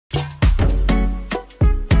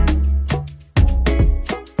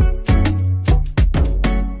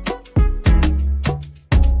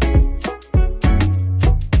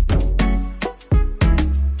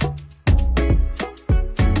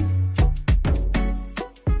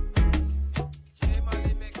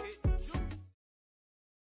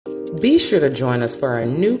Be sure to join us for our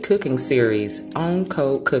new cooking series, On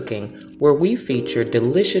Code Cooking, where we feature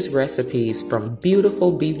delicious recipes from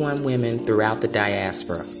beautiful B1 women throughout the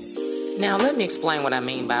diaspora. Now let me explain what I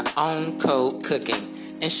mean by On Code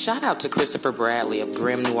Cooking. And shout out to Christopher Bradley of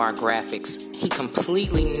Grim Noir Graphics. He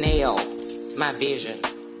completely nailed my vision.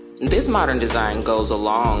 This modern design goes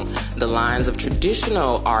along the lines of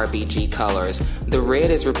traditional RBG colors. The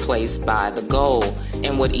red is replaced by the gold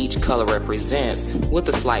and what each color represents with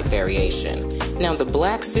a slight variation. Now the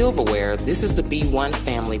black silverware, this is the B1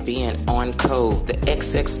 family being on code. The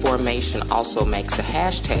XX formation also makes a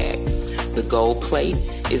hashtag. The gold plate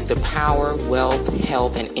is the power, wealth,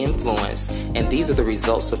 health, and influence, and these are the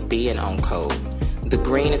results of being on code. The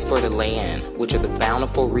green is for the land, which are the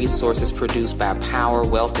bountiful resources produced by power,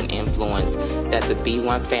 wealth, and influence that the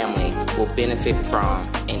B1 family will benefit from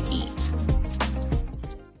and eat.